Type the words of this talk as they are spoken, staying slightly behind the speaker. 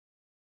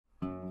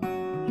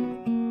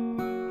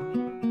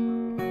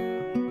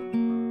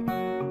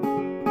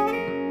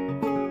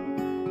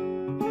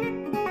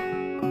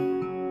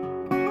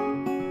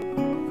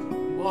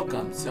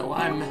So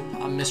I'm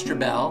Mr.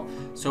 Bell.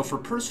 So for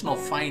personal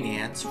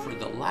finance, for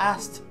the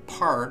last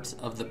part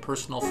of the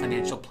personal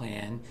financial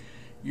plan,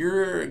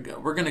 we're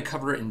going to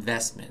cover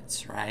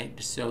investments, right?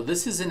 So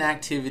this is an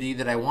activity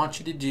that I want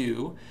you to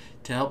do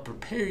to help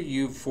prepare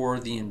you for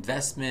the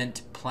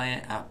investment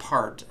plan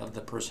part of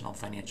the personal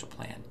financial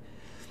plan.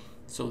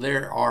 So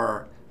there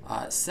are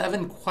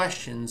 7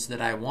 questions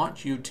that I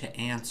want you to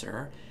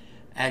answer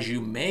as you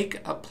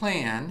make a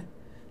plan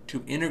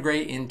to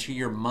integrate into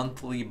your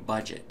monthly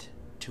budget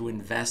to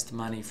invest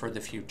money for the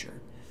future.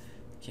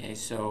 Okay,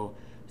 so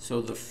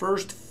the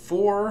first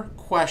 4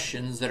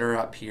 questions that are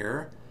up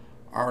here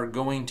are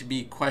going to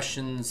be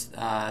questions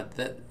that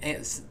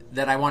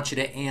I want you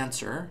to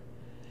answer,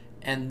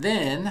 and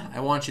then I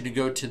want you to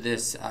go to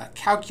this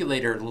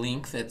calculator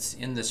link that's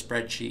in the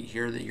spreadsheet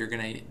here that you're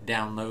going to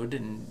download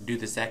and do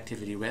this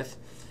activity with.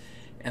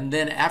 And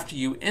then after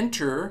you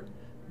enter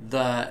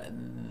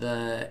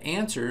the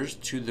answers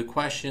to the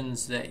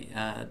questions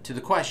that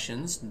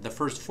the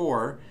first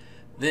 4,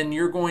 then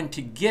you're going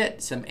to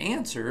get some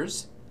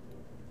answers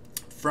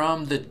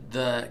from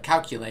the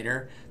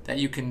calculator that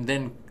you can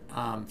then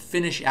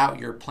finish out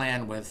your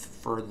plan with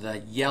for the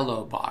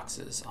yellow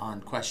boxes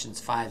on questions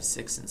 5,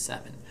 6, and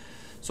 7.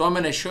 So I'm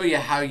going to show you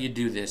how you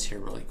do this here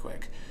really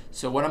quick.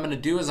 So what I'm going to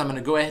do is I'm going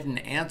to go ahead and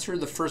answer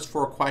the first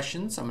 4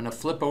 questions. I'm going to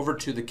flip over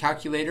to the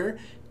calculator,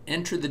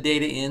 enter the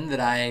data in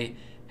that I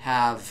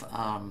have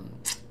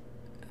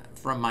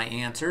from my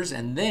answers,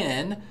 and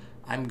then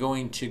I'm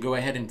going to go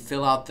ahead and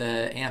fill out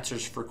the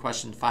answers for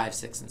question 5,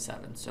 6, and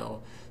 7.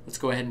 So let's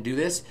go ahead and do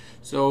this.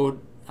 So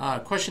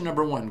question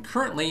number 1,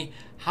 currently,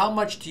 how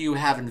much do you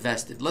have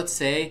invested? Let's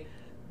say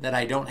that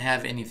I don't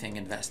have anything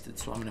invested,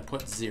 so I'm going to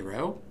put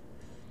 0.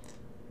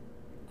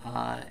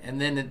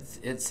 And then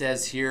it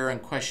says here in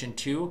question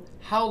 2,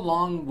 how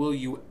long will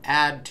you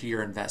add to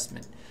your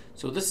investment?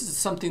 So this is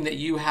something that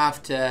you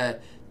have to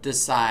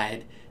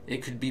decide.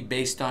 It could be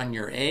based on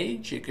your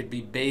age, it could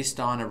be based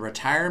on a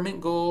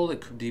retirement goal, it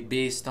could be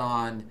based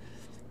on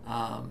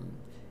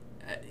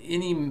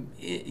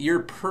your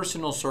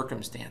personal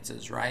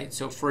circumstances, right?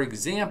 So for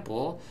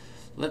example,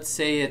 let's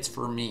say it's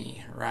for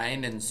me,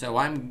 right? And so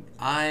I'm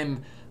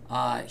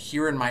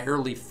here in my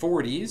early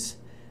 40s,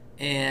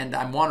 and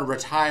I want to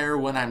retire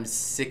when I'm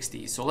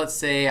 60. So let's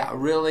say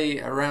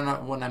really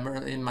around when I'm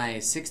in my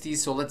 60s,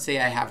 so let's say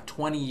I have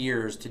 20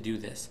 years to do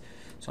this.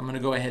 So I'm going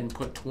to go ahead and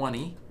put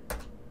 20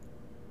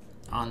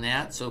 on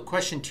that. So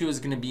question 2 is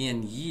going to be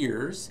in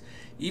years.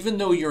 Even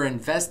though you're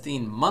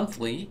investing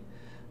monthly,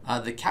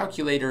 the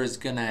calculator is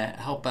going to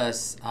help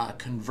us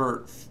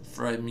convert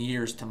from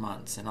years to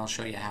months, and I'll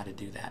show you how to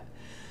do that.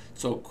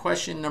 So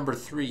question number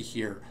 3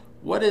 here,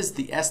 what is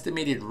the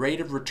estimated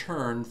rate of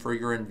return for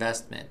your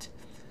investment?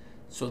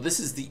 So this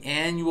is the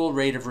annual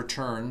rate of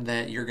return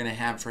that you're going to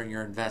have for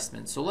your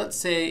investment. So let's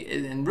say,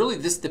 and really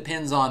this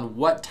depends on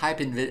what type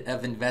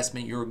of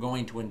investment you're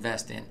going to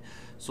invest in.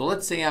 So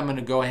let's say I'm going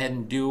to go ahead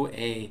and do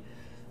a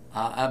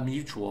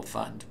mutual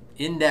fund,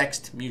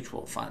 indexed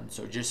mutual fund.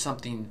 So just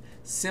something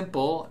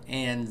simple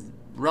and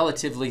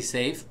relatively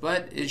safe,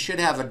 but it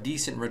should have a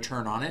decent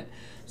return on it.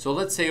 So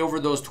let's say over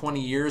those 20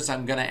 years,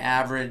 I'm going to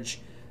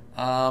average,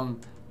 I'll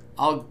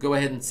go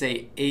ahead and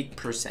say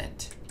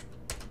 8%.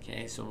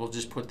 Okay, so we'll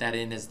just put that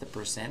in as the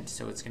percent.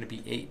 So it's going to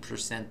be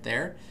 8%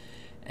 there.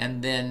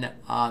 And then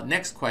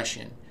next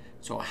question.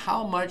 So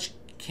how much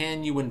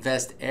can you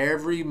invest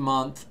every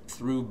month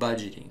through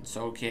budgeting?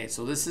 So okay,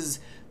 so this is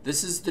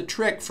the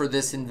trick for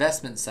this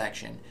investment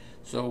section.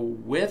 So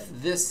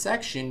with this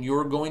section,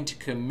 you're going to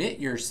commit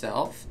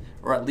yourself,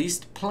 or at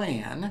least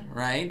plan,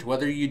 right?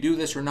 Whether you do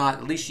this or not,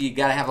 at least you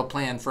got to have a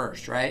plan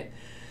first, right?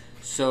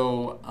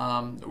 So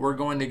we're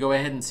going to go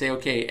ahead and say,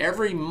 okay,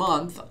 every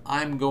month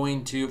I'm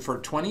going to, for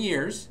 20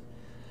 years,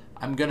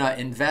 I'm going to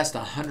invest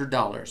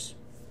 $100.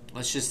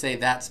 Let's just say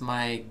that's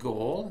my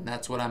goal, and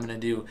that's what I'm going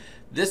to do.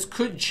 This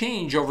could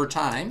change over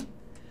time,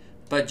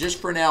 but just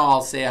for now,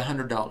 I'll say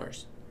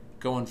 $100.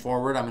 Going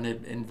forward, I'm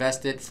going to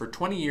invest it for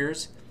 20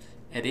 years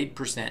at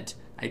 8%.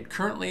 I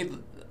currently,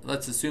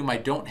 let's assume I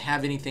don't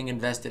have anything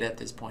invested at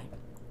this point.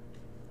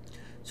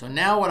 So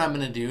now what I'm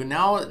going to do,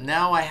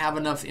 now I have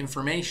enough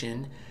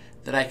information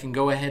that I can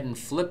go ahead and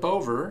flip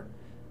over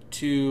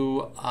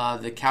to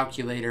the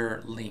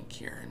calculator link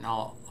here. And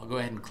I'll go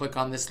ahead and click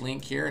on this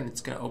link here, and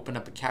it's going to open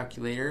up a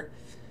calculator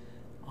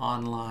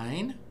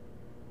online.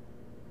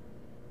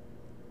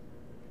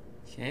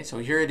 Okay, so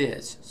here it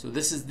is. So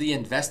this is the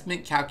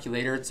investment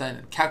calculator. It's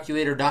on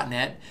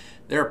calculator.net.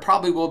 There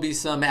probably will be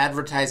some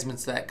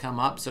advertisements that come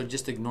up, so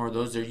just ignore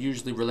those. They're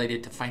usually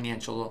related to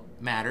financial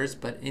matters.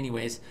 But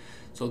anyways,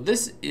 so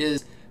this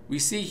is, we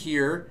see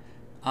here,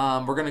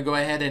 we're going to go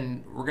ahead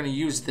and we're going to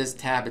use this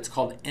tab. It's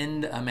called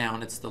End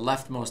Amount. It's the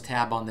leftmost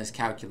tab on this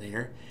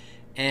calculator.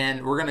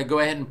 And we're going to go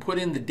ahead and put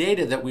in the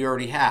data that we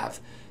already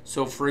have.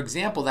 So for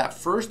example, that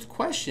first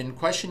question,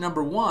 question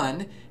number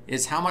 1,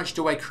 is how much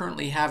do I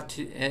currently have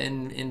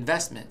in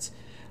investments?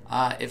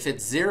 If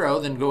it's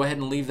 0, then go ahead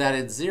and leave that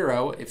at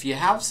 0. If you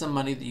have some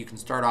money that you can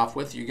start off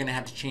with, you're going to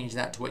have to change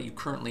that to what you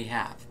currently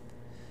have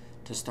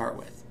to start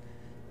with.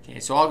 Okay,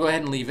 so I'll go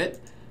ahead and leave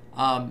it.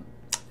 And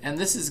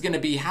this is going to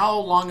be how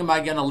long am I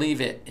going to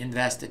leave it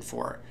invested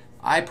for.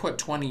 I put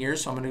 20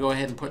 years, so I'm going to go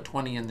ahead and put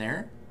 20 in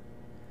there.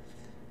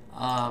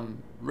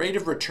 Rate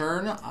of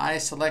return, I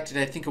selected,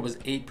 I think it was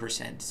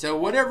 8%. So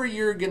whatever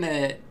you're going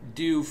to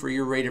do for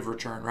your rate of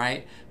return,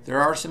 right?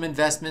 There are some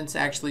investments,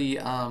 actually,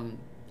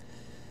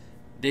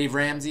 Dave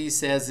Ramsey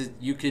says that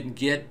you can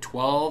get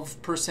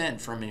 12%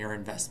 from your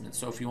investment.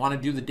 So if you want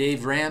to do the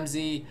Dave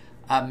Ramsey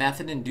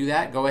method and do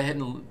that, go ahead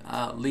and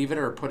leave it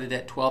or put it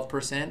at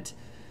 12%.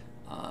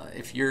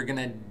 If you're going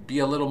to be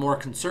a little more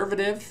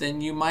conservative,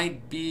 then you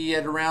might be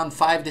at around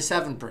 5 to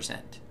 7%.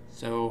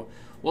 So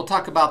we'll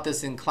talk about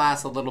this in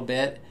class a little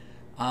bit,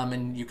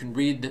 and you can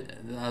read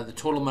the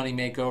Total Money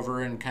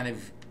Makeover and kind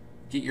of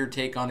get your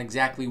take on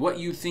exactly what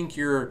you think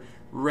your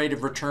rate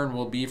of return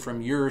will be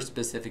from your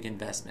specific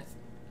investment.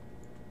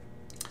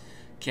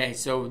 Okay,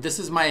 so this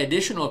is my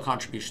additional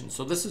contribution.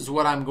 So this is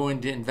what I'm going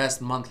to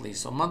invest monthly.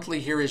 So monthly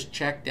here is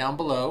checked down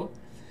below,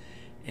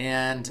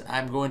 and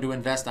I'm going to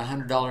invest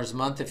 $100 a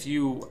month. If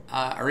you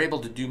are able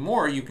to do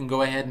more, you can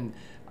go ahead and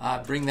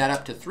bring that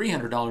up to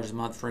 $300 a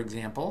month, for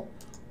example.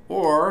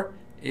 Or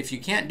if you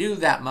can't do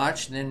that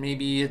much, then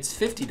maybe it's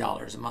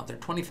 $50 a month or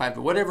 $25,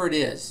 but whatever it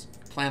is,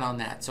 plan on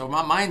that. So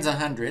mine's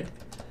 100,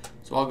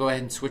 so I'll go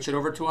ahead and switch it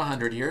over to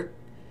 100 here,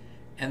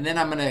 and then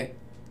I'm going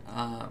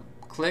to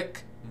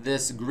click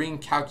this green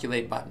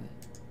calculate button.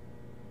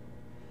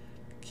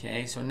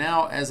 Okay, so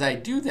now as I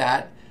do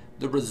that,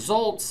 the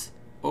results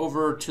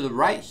over to the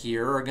right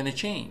here are going to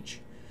change.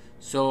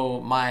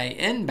 So my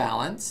end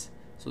balance,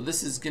 so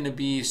this is going to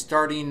be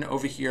starting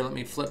over here. Let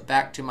me flip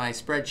back to my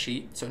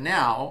spreadsheet. So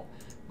now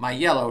my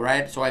yellow,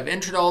 right? So I've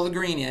entered all the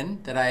green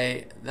in that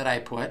I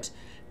put.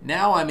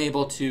 Now I'm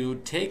able to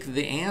take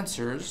the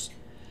answers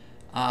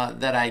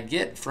that I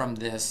get from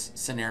this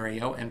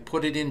scenario and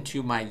put it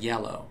into my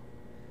yellow.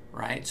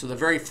 Right, so the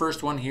very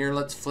first one here,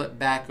 let's flip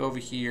back over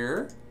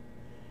here,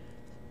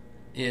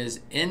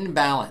 is end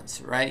balance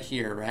right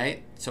here,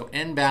 right? So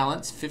end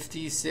balance,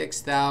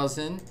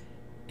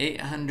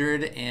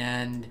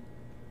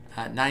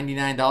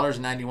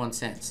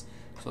 $56,899.91.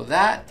 So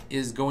that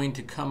is going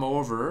to come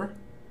over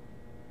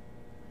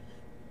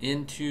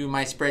into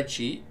my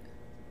spreadsheet,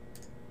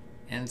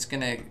 and it's going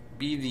to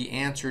be the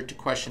answer to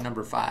question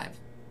number 5.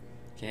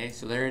 Okay,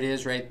 so there it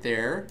is right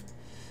there.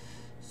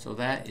 So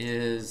that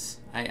is,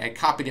 I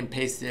copied and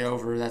pasted it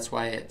over, that's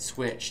why it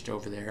switched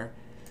over there.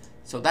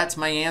 So that's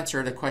my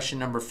answer to question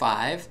number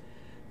 5.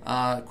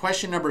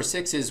 Question number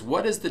 6 is,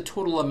 what is the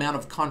total amount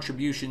of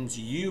contributions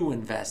you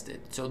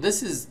invested? So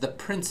this is the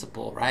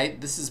principal,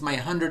 right? This is my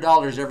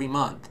 $100 every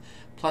month,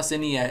 plus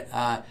any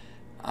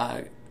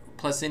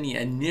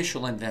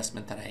initial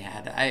investment that I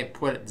had. I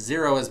put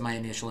 0 as my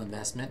initial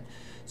investment.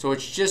 So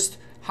it's just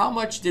how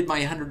much did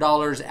my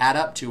 $100 add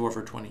up to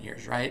over 20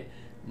 years, right?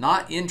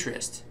 Not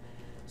interest.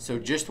 So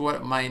just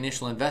what my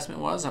initial investment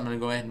was, I'm going to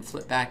go ahead and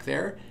flip back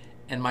there.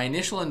 And my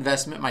initial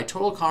investment, my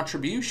total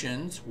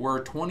contributions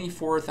were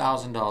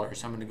 $24,000.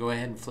 So I'm going to go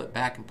ahead and flip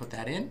back and put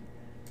that in.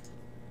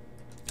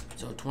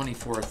 So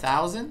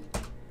 24,000.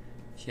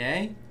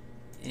 Okay.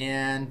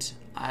 And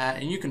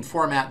you can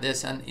format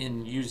this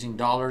in using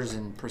dollars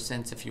and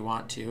percents if you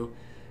want to.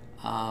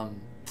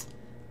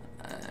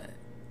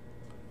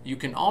 You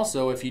can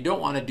also, if you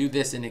don't want to do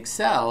this in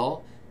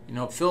Excel,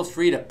 feel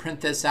free to print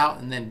this out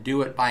and then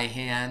do it by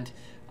hand.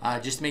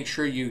 Just make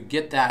sure you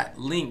get that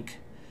link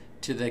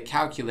to the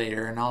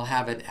calculator, and I'll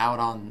have it out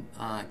on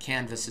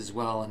Canvas as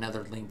well,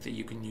 another link that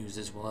you can use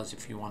as well as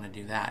if you want to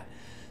do that.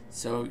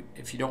 So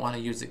if you don't want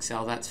to use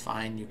Excel, that's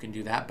fine, you can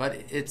do that, but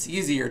it's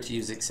easier to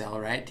use Excel,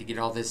 right, to get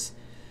all this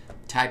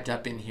typed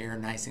up in here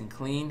nice and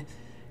clean.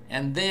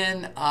 And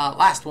then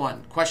last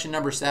one, question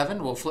number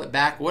 7, we'll flip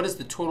back. What is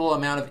the total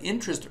amount of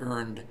interest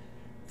earned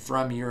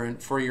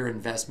for your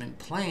investment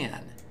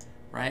plan?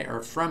 Right,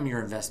 or from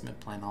your investment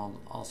plan.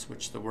 I'll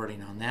switch the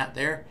wording on that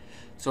there.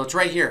 So it's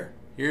right here.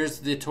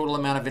 Here's the total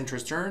amount of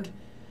interest earned.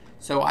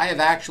 So I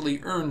have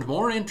actually earned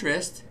more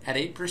interest at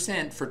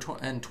 8% for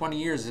 20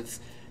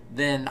 years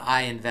than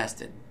I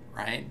invested,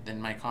 right,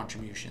 than my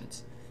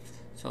contributions.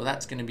 So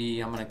that's going to be,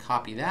 I'm going to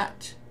copy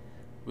that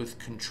with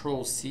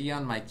Control-C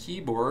on my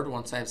keyboard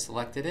once I've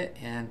selected it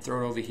and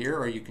throw it over here,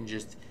 or you can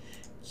just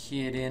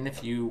key it in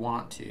if you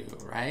want to,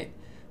 right?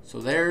 So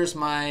there's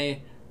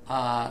my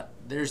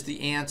there's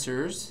the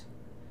answers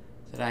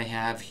that I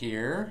have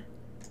here.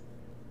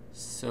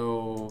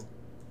 So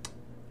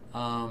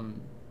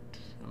I'm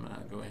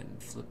gonna go ahead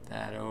and flip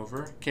that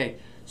over. Okay,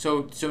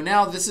 so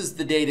now this is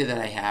the data that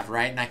I have,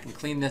 right? And I can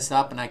clean this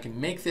up and I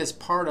can make this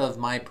part of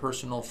my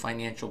personal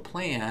financial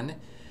plan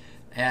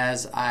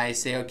as I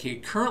say, okay,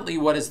 currently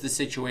what is the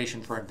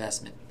situation for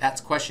investment?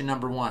 That's question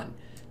number 1.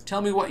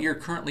 Tell me what you're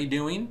currently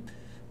doing,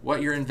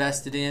 what you're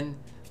invested in,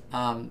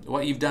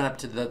 what you've done up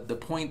to the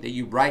point that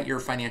you write your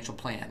financial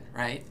plan,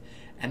 right?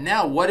 And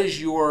now what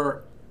is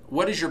your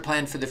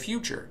plan for the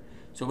future?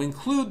 So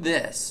include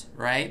this,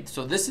 right?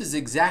 So this is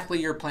exactly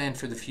your plan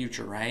for the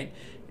future, right?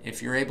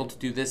 If you're able to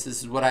do this,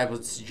 this is what I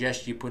would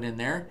suggest you put in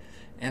there.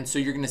 And so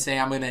you're going to say,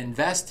 I'm going to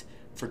invest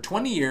for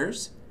 20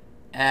 years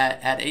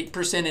at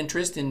 8%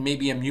 interest in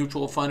maybe a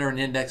mutual fund or an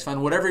index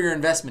fund, whatever your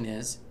investment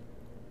is,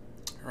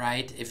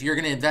 right? If you're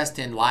going to invest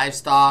in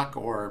livestock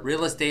or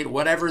real estate,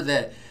 whatever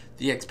the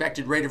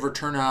expected rate of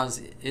return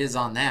is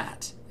on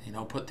that,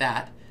 put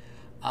that.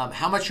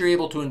 How much you're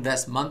able to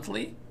invest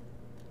monthly,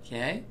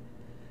 okay?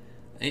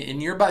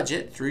 In your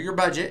budget, through your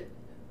budget.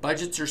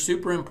 Budgets are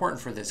super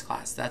important for this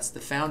class. That's the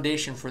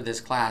foundation for this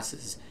class.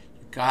 Is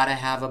you've got to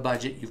have a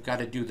budget. You've got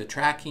to do the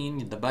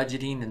tracking, the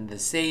budgeting, and the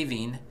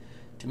saving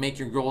to make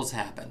your goals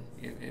happen.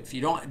 If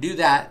you don't do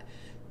that,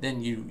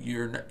 then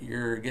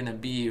you're going to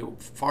be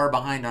far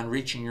behind on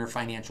reaching your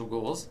financial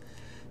goals.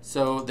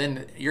 So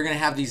then you're going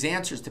to have these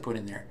answers to put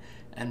in there.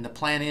 And the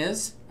plan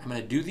is, I'm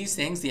going to do these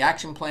things, the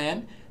action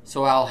plan,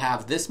 so I'll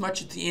have this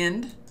much at the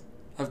end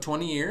of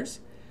 20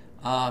 years,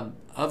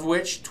 of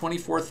which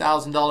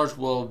 $24,000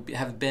 will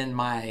have been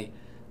my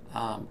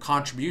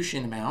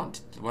contribution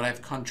amount, what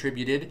I've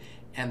contributed,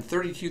 and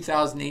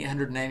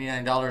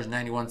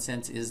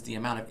 $32,899.91 is the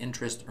amount of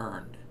interest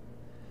earned.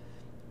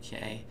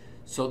 Okay,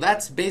 so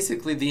that's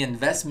basically the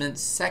investment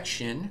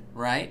section,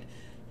 right?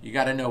 You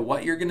got to know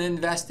what you're going to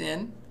invest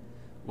in,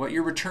 what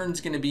your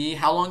return's going to be,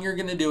 how long you're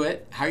going to do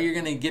it, how you're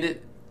going to get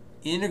it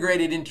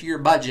integrated into your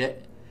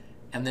budget,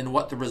 and then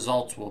what the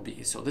results will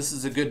be. So this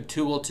is a good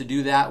tool to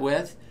do that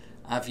with.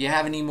 If you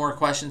have any more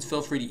questions,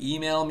 feel free to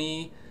email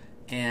me,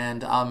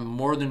 and I'm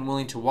more than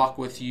willing to walk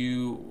with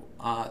you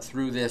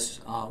through this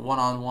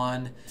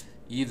one-on-one.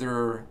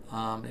 Either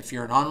if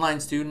you're an online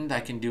student, I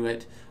can do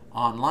it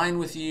online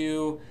with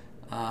you,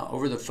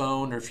 over the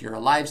phone, or if you're a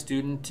live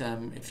student,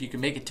 if you can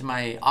make it to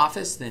my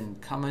office, then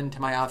come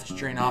into my office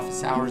during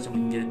office hours and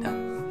we can get it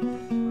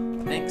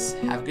done. Thanks,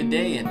 have a good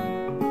day, and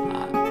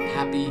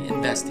happy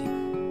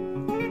investing.